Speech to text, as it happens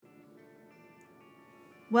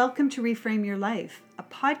Welcome to Reframe Your Life, a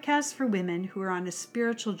podcast for women who are on a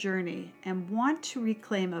spiritual journey and want to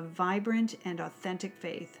reclaim a vibrant and authentic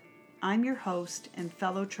faith. I'm your host and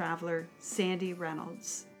fellow traveler, Sandy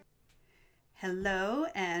Reynolds. Hello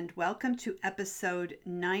and welcome to episode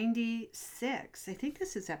 96. I think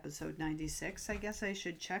this is episode 96. I guess I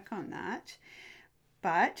should check on that.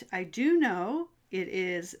 But I do know it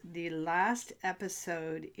is the last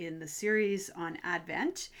episode in the series on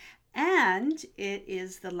Advent. And it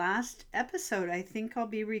is the last episode I think I'll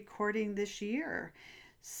be recording this year.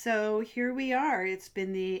 So here we are. It's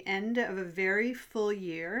been the end of a very full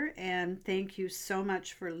year, and thank you so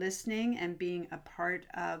much for listening and being a part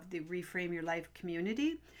of the Reframe Your Life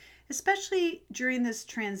community, especially during this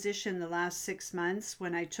transition the last 6 months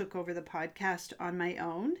when I took over the podcast on my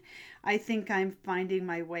own. I think I'm finding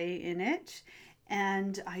my way in it.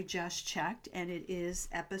 And I just checked, and it is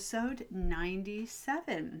episode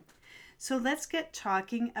 97. So let's get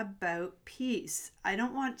talking about peace. I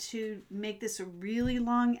don't want to make this a really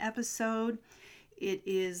long episode. It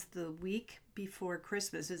is the week before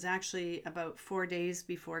Christmas. It's actually about 4 days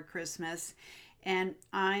before Christmas. And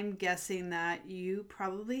I'm guessing that you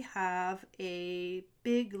probably have a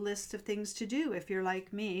big list of things to do if you're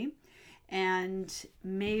like me. And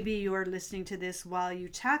maybe you're listening to this while you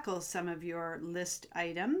tackle some of your list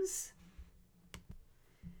items.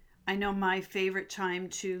 I know my favorite time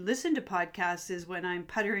to listen to podcasts is when I'm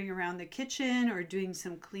puttering around the kitchen or doing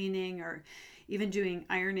some cleaning or even doing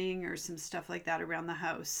ironing or some stuff like that around the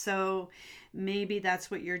house. So maybe that's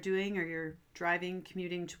what you're doing, or you're driving,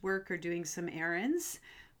 commuting to work, or doing some errands.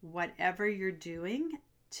 Whatever you're doing,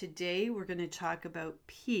 today we're going to talk about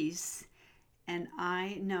peace. And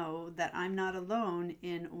I know that I'm not alone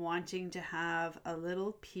in wanting to have a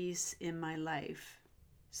little peace in my life.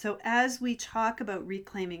 So as we talk about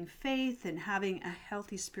reclaiming faith and having a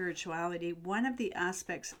healthy spirituality, one of the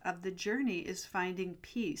aspects of the journey is finding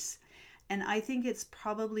peace. And I think it's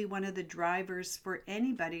probably one of the drivers for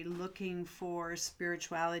anybody looking for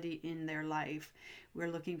spirituality in their life.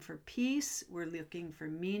 We're looking for peace, we're looking for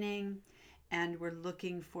meaning, and we're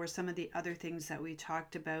looking for some of the other things that we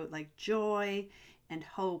talked about, like joy and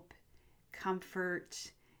hope,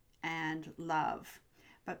 comfort, and love.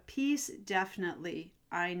 But peace, definitely.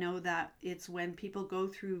 I know that it's when people go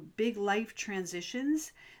through big life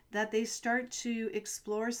transitions that they start to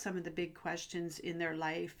explore some of the big questions in their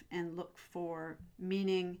life and look for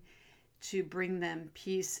meaning to bring them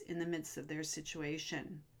peace in the midst of their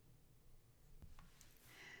situation.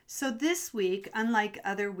 So this week, unlike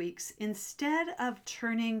other weeks, instead of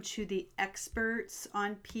turning to the experts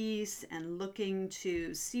on peace and looking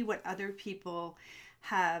to see what other people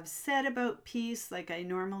have said about peace like I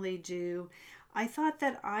normally do, I thought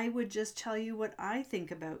that I would just tell you what I think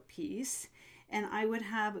about peace, and I would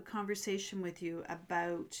have a conversation with you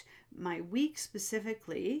about my week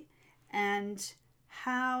specifically and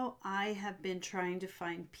how I have been trying to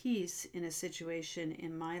find peace in a situation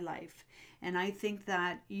in my life. And I think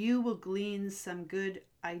that you will glean some good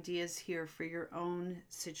ideas here for your own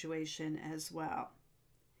situation as well.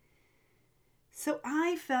 So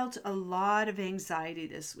I felt a lot of anxiety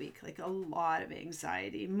this week, like a lot of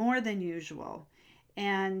anxiety, more than usual.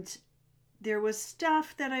 And there was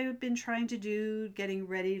stuff that I've been trying to do, getting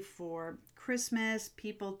ready for Christmas,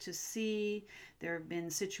 people to see. There have been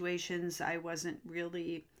situations I wasn't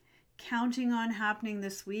really counting on happening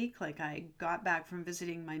this week. Like I got back from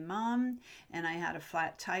visiting my mom and I had a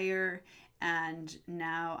flat tire. And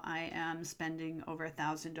now I am spending over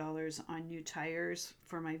 $1,000 on new tires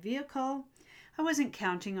for my vehicle. I wasn't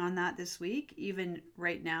counting on that this week. Even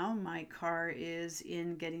right now, my car is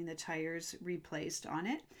in getting the tires replaced on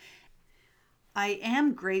it. I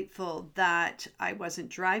am grateful that I wasn't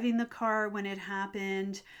driving the car when it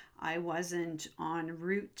happened. I wasn't en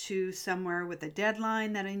route to somewhere with a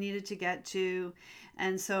deadline that I needed to get to.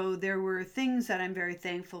 And so there were things that I'm very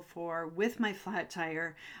thankful for with my flat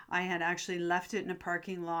tire. I had actually left it in a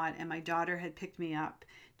parking lot and my daughter had picked me up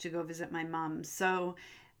to go visit my mom. So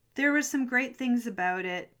there were some great things about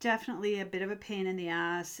it. Definitely a bit of a pain in the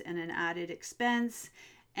ass and an added expense,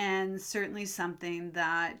 and certainly something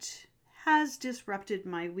that has disrupted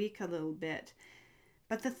my week a little bit.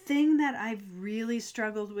 But the thing that I've really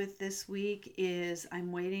struggled with this week is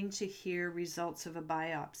I'm waiting to hear results of a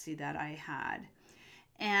biopsy that I had.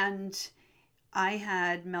 And I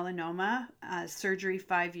had melanoma surgery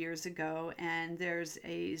 5 years ago, and there's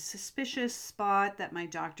a suspicious spot that my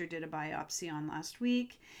doctor did a biopsy on last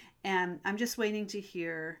week, and I'm just waiting to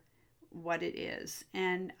hear what it is.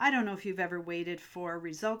 And I don't know if you've ever waited for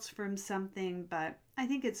results from something, but I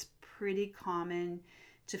think it's pretty common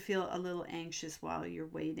to feel a little anxious while you're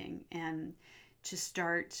waiting. And to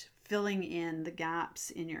start filling in the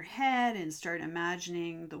gaps in your head and start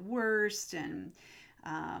imagining the worst, and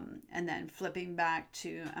then flipping back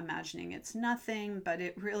to imagining it's nothing, but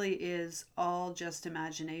it really is all just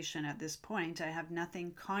imagination at this point. I have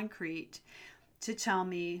nothing concrete to tell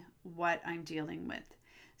me what I'm dealing with.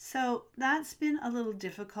 So that's been a little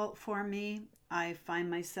difficult for me. I find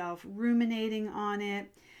myself ruminating on it.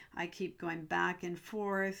 I keep going back and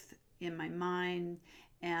forth in my mind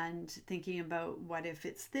and thinking about what if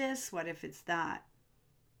it's this, what if it's that.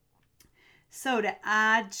 So to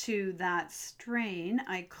add to that strain,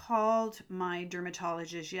 I called my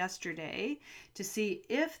dermatologist yesterday to see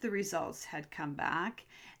if the results had come back,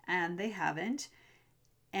 and they haven't.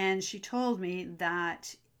 And she told me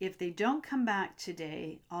that if they don't come back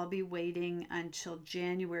today, I'll be waiting until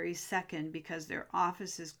January 2nd because their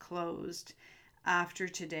office is closed after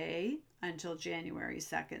today until January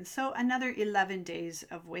 2nd. So another 11 days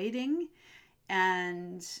of waiting,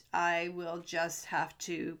 and I will just have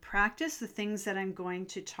to practice the things that I'm going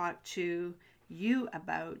to talk to you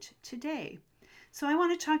about today. So I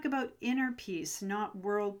want to talk about inner peace, not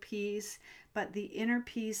world peace, but the inner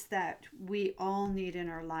peace that we all need in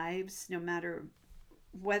our lives, no matter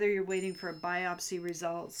whether you're waiting for a biopsy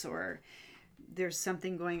results or there's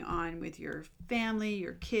something going on with your family,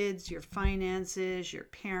 your kids, your finances, your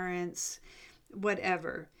parents,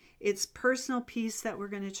 whatever. It's personal peace that we're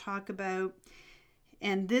going to talk about.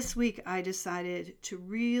 And this week I decided to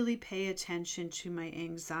really pay attention to my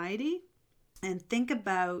anxiety and think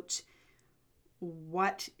about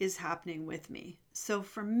what is happening with me. So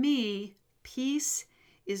for me, peace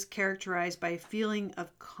is characterized by a feeling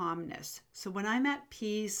of calmness. So when I'm at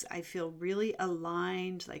peace, I feel really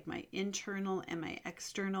aligned, like my internal and my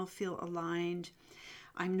external feel aligned.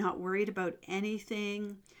 I'm not worried about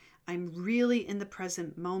anything. I'm really in the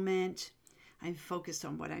present moment. I'm focused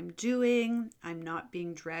on what I'm doing. I'm not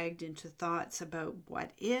being dragged into thoughts about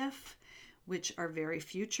what if, which are very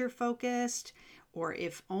future focused, or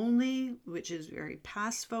if only, which is very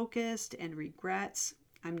past focused, and regrets.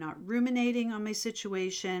 I'm not ruminating on my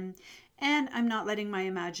situation, and I'm not letting my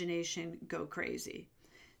imagination go crazy.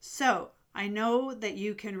 So I know that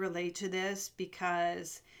you can relate to this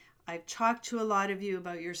because I've talked to a lot of you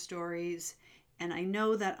about your stories, and I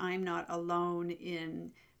know that I'm not alone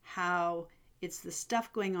in how it's the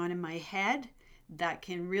stuff going on in my head that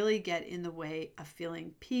can really get in the way of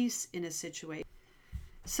feeling peace in a situation.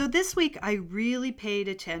 So this week I really paid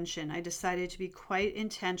attention. I decided to be quite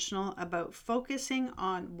intentional about focusing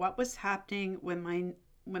on what was happening when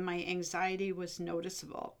my anxiety was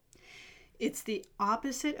noticeable. It's the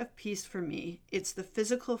opposite of peace for me. It's the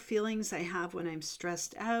physical feelings I have when I'm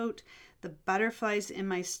stressed out, the butterflies in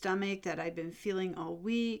my stomach that I've been feeling all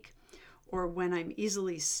week, or when I'm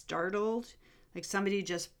easily startled, like somebody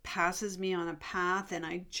just passes me on a path and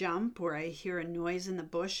I jump, or I hear a noise in the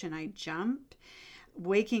bush and I jump.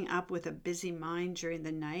 Waking up with a busy mind during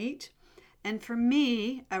the night. And for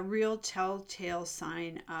me, a real telltale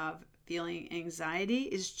sign of feeling anxiety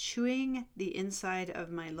is chewing the inside of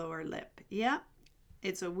my lower lip. Yeah,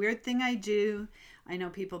 it's a weird thing I do. I know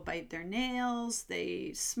people bite their nails,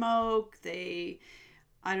 they smoke,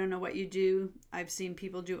 I don't know what you do. I've seen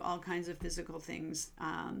people do all kinds of physical things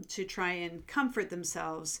to try and comfort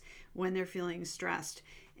themselves when they're feeling stressed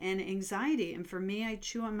and anxiety. And for me, I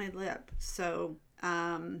chew on my lip. So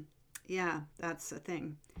yeah, that's a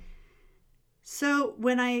thing. So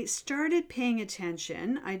when I started paying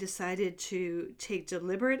attention, I decided to take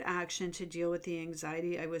deliberate action to deal with the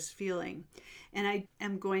anxiety I was feeling. And I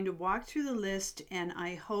am going to walk through the list, and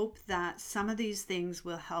I hope that some of these things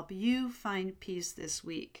will help you find peace this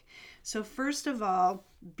week. So first of all,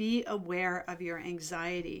 be aware of your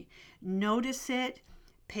anxiety. Notice it.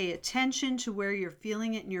 Pay attention to where you're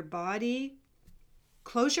feeling it in your body.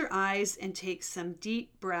 Close your eyes and take some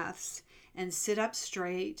deep breaths and sit up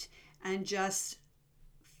straight and just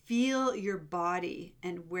feel your body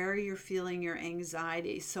and where you're feeling your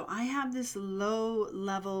anxiety. So I have this low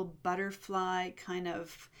level butterfly kind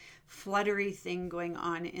of fluttery thing going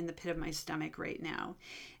on in the pit of my stomach right now.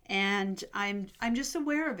 And I'm just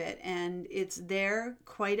aware of it, and it's there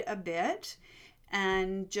quite a bit,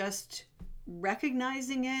 and just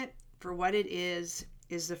recognizing it for what it is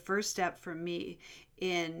the first step for me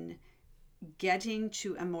in getting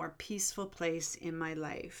to a more peaceful place in my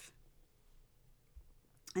life.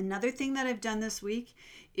 Another thing that I've done this week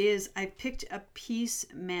is I picked a peace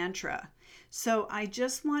mantra. So I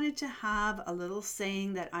just wanted to have a little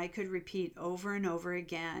saying that I could repeat over and over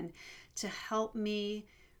again to help me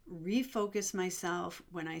refocus myself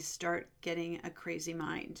when I start getting a crazy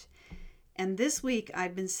mind. And this week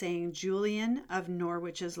I've been saying Julian of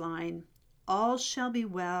Norwich's line, All shall be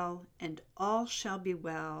well, and all shall be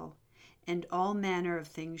well, and all manner of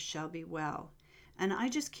things shall be well. And I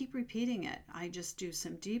just keep repeating it. I just do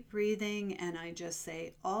some deep breathing and I just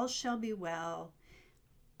say, all shall be well,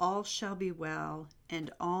 all shall be well,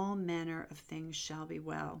 and all manner of things shall be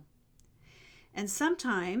well. And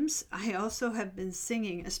sometimes I also have been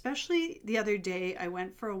singing, especially the other day, I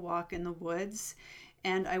went for a walk in the woods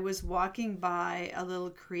and I was walking by a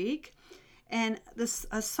little creek and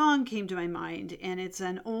a song came to my mind, and it's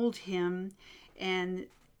an old hymn, and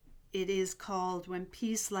it is called When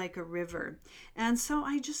Peace Like a River. And so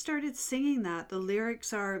I just started singing that. The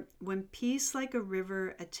lyrics are, when peace like a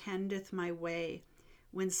river attendeth my way,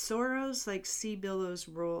 when sorrows like sea billows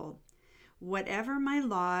roll, whatever my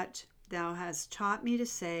lot, thou hast taught me to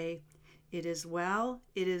say, it is well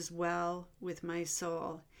with my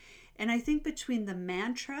soul. And I think between the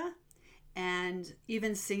mantra and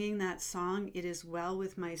even singing that song, it is well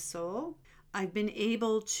with my soul, I've been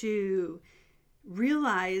able to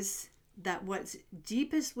realize that what's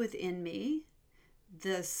deepest within me,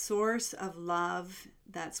 the source of love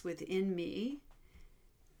that's within me,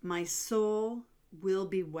 my soul will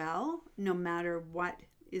be well no matter what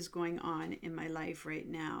is going on in my life right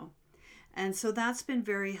now. And so that's been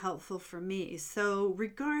very helpful for me. So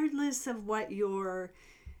regardless of what your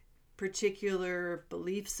particular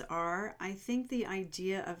beliefs are, I think the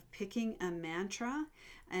idea of picking a mantra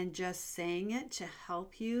and just saying it to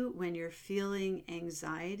help you when you're feeling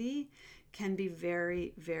anxiety can be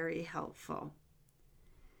very, very helpful.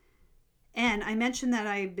 And I mentioned that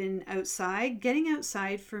I've been outside. Getting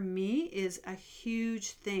outside for me is a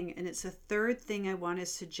huge thing, and it's a third thing I want to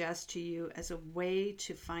suggest to you as a way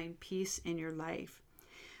to find peace in your life.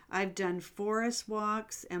 I've done forest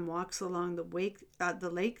walks and walks along the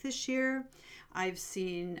lake this year. I've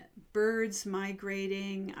seen birds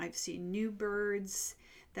migrating. I've seen new birds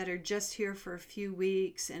that are just here for a few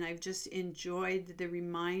weeks, and I've just enjoyed the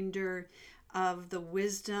reminder of the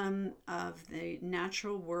wisdom of the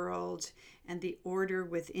natural world and the order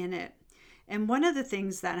within it. And one of the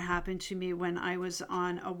things that happened to me when I was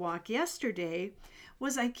on a walk yesterday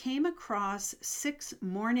was I came across 6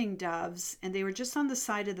 mourning doves, and they were just on the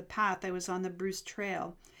side of the path. I was on the Bruce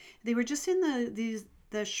Trail. They were just in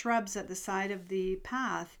the shrubs at the side of the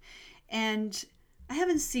path, and I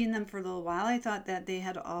haven't seen them for a little while. I thought that they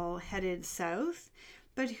had all headed south,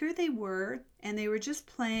 but here they were, and they were just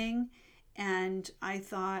playing, and I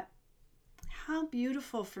thought, how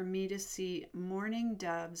beautiful for me to see mourning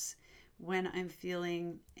doves when I'm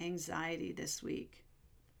feeling anxiety this week.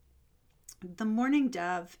 The mourning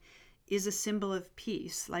dove is a symbol of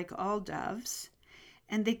peace, like all doves,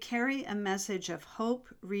 and they carry a message of hope,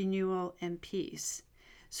 renewal, and peace.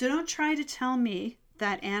 So don't try to tell me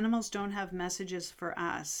that animals don't have messages for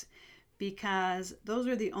us, because those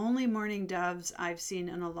are the only mourning doves I've seen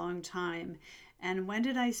in a long time. And when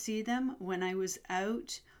did I see them? When I was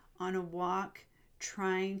out on a walk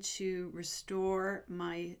trying to restore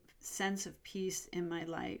my sense of peace in my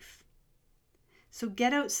life. So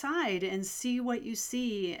get outside and see what you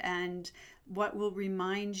see and what will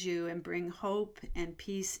remind you and bring hope and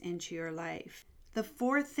peace into your life. The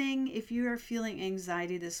fourth thing, if you are feeling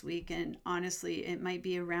anxiety this week, and honestly, it might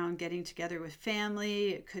be around getting together with family,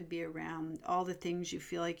 it could be around all the things you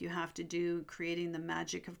feel like you have to do, creating the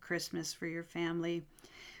magic of Christmas for your family.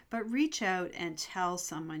 But reach out and tell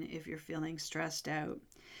someone if you're feeling stressed out.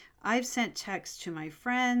 I've sent texts to my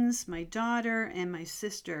friends, my daughter, and my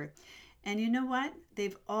sister. And you know what?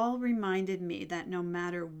 They've all reminded me that no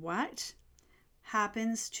matter what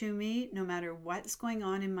happens to me, no matter what's going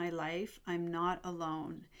on in my life, I'm not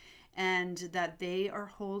alone. And that they are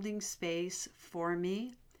holding space for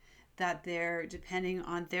me, that they're, depending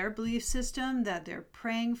on their belief system, that they're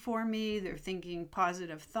praying for me, they're thinking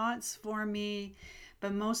positive thoughts for me,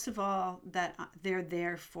 but most of all, that they're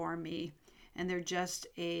there for me. And they're just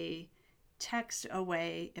a text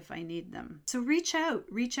away if I need them. So reach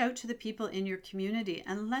out to the people in your community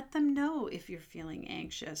and let them know if you're feeling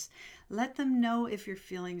anxious. Let them know if you're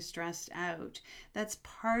feeling stressed out. That's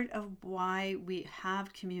part of why we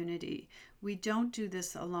have community. We don't do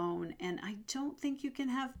this alone, and I don't think you can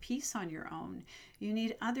have peace on your own. You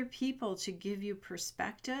need other people to give you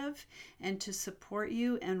perspective and to support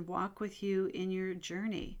you and walk with you in your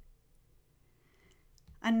journey.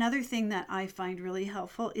 Another thing that I find really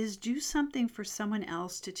helpful is do something for someone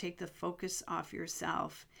else to take the focus off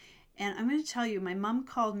yourself. And I'm going to tell you, my mom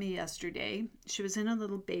called me yesterday. She was in a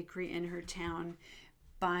little bakery in her town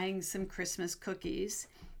buying some Christmas cookies.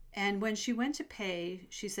 And when she went to pay,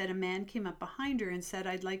 she said a man came up behind her and said,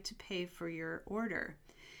 "I'd like to pay for your order."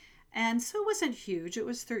 And so it wasn't huge. It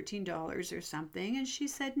was $13 or something. And she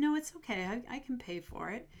said, no, it's okay. I can pay for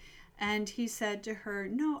it. And he said to her,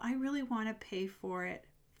 no, I really want to pay for it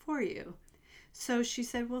for you. So she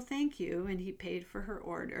said, well, thank you. And he paid for her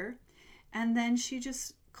order. And then she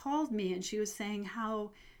just called me and she was saying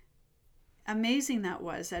how amazing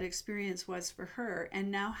that experience was for her, and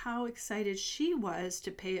now how excited she was to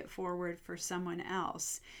pay it forward for someone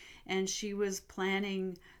else. And she was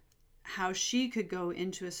planning how she could go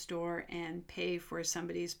into a store and pay for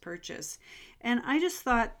somebody's purchase. And I just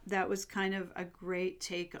thought that was kind of a great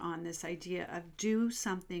take on this idea of do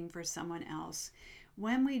something for someone else.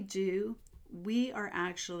 When we do, we are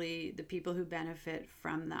actually the people who benefit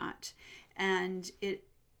from that. And it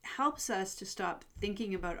helps us to stop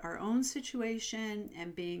thinking about our own situation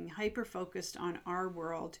and being hyper focused on our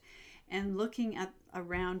world and looking at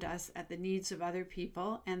around us at the needs of other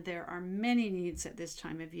people. And there are many needs at this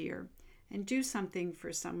time of year, and do something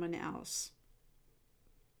for someone else.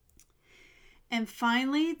 And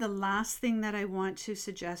finally, the last thing that I want to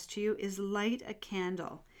suggest to you is light a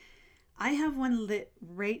candle. I have one lit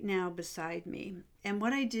right now beside me. And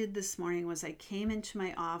what I did this morning was I came into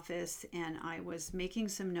my office and I was making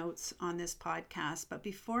some notes on this podcast. But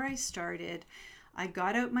before I started, I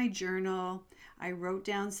got out my journal. I wrote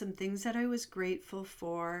down some things that I was grateful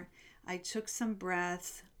for. I took some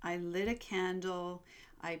breaths. I lit a candle.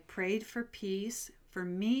 I prayed for peace for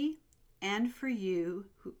me and for you,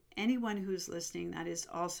 anyone who's listening that is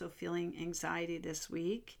also feeling anxiety this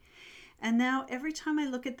week. And now every time I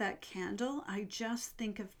look at that candle, I just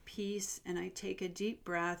think of peace and I take a deep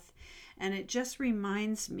breath, and it just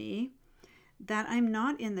reminds me that I'm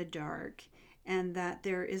not in the dark and that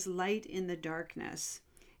there is light in the darkness.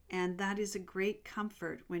 And that is a great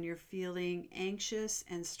comfort when you're feeling anxious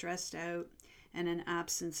and stressed out and an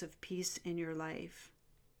absence of peace in your life.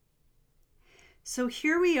 So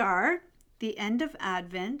here we are, the end of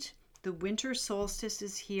Advent. The winter solstice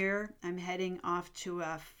is here. I'm heading off to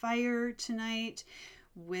a fire tonight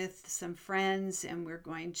with some friends, and we're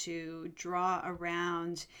going to draw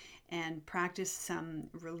around and practice some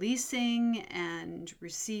releasing and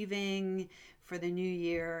receiving for the new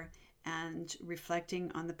year and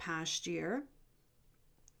reflecting on the past year.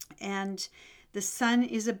 And the sun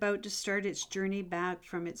is about to start its journey back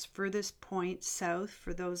from its furthest point south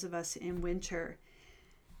for those of us in winter.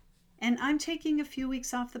 And I'm taking a few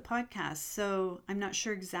weeks off the podcast, so I'm not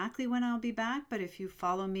sure exactly when I'll be back, but if you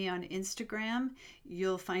follow me on Instagram,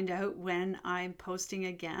 you'll find out when I'm posting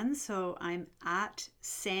again. So I'm at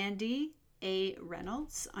Sandy A.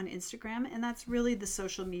 Reynolds on Instagram, and that's really the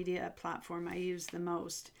social media platform I use the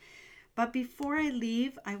most. But before I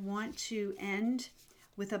leave, I want to end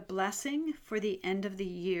with a blessing for the end of the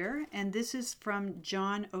year, and this is from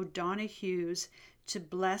John O'Donohue's To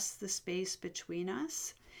Bless the Space Between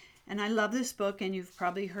Us. And I love this book, and you've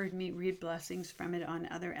probably heard me read blessings from it on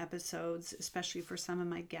other episodes, especially for some of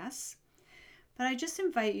my guests. But I just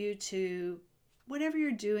invite you to, whatever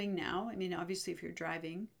you're doing now, I mean, obviously if you're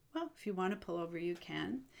driving, well, if you want to pull over, you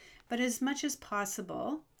can. But as much as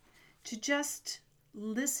possible, to just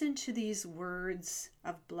listen to these words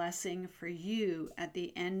of blessing for you at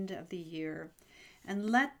the end of the year,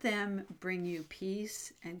 and let them bring you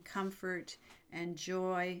peace and comfort and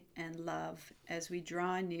joy and love as we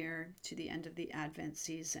draw near to the end of the Advent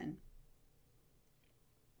season.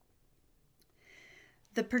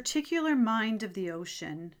 The particular mind of the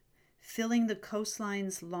ocean, filling the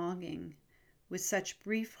coastlines longing with such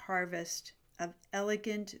brief harvest of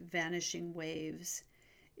elegant vanishing waves,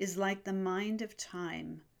 is like the mind of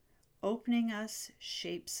time, opening us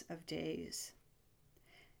shapes of days.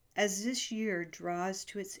 As this year draws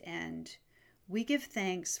to its end, we give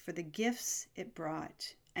thanks for the gifts it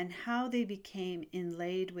brought and how they became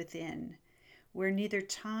inlaid within, where neither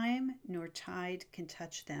time nor tide can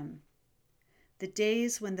touch them. The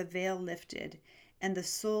days when the veil lifted and the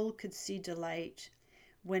soul could see delight,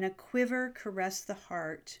 when a quiver caressed the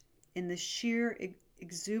heart in the sheer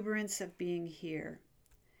exuberance of being here.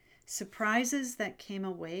 Surprises that came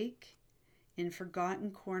awake in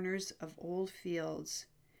forgotten corners of old fields,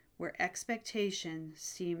 where expectation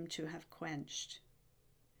seemed to have quenched.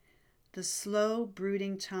 The slow,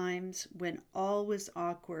 brooding times when all was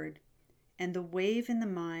awkward, and the wave in the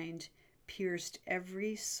mind pierced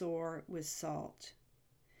every sore with salt.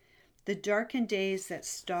 The darkened days that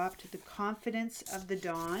stopped the confidence of the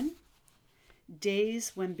dawn,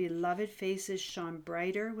 days when beloved faces shone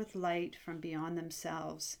brighter with light from beyond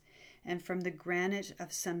themselves, and from the granite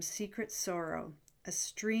of some secret sorrow, a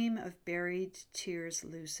stream of buried tears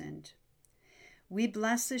loosened. We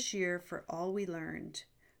bless this year for all we learned,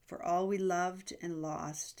 for all we loved and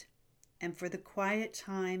lost, and for the quiet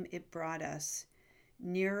time it brought us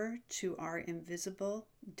nearer to our invisible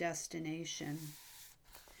destination.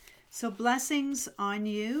 So blessings on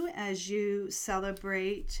you as you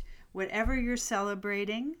celebrate whatever you're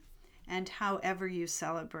celebrating and however you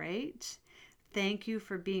celebrate. Thank you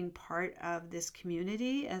for being part of this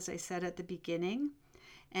community, as I said at the beginning.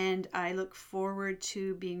 And I look forward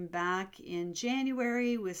to being back in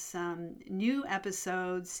January with some new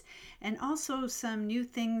episodes and also some new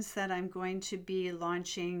things that I'm going to be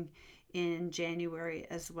launching in January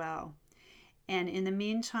as well. And in the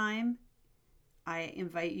meantime, I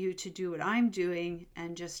invite you to do what I'm doing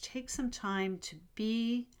and just take some time to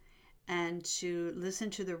be and to listen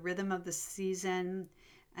to the rhythm of the season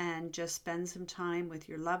and just spend some time with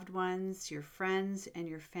your loved ones, your friends, and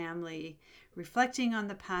your family, reflecting on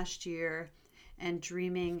the past year and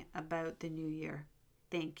dreaming about the new year.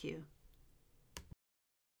 Thank you.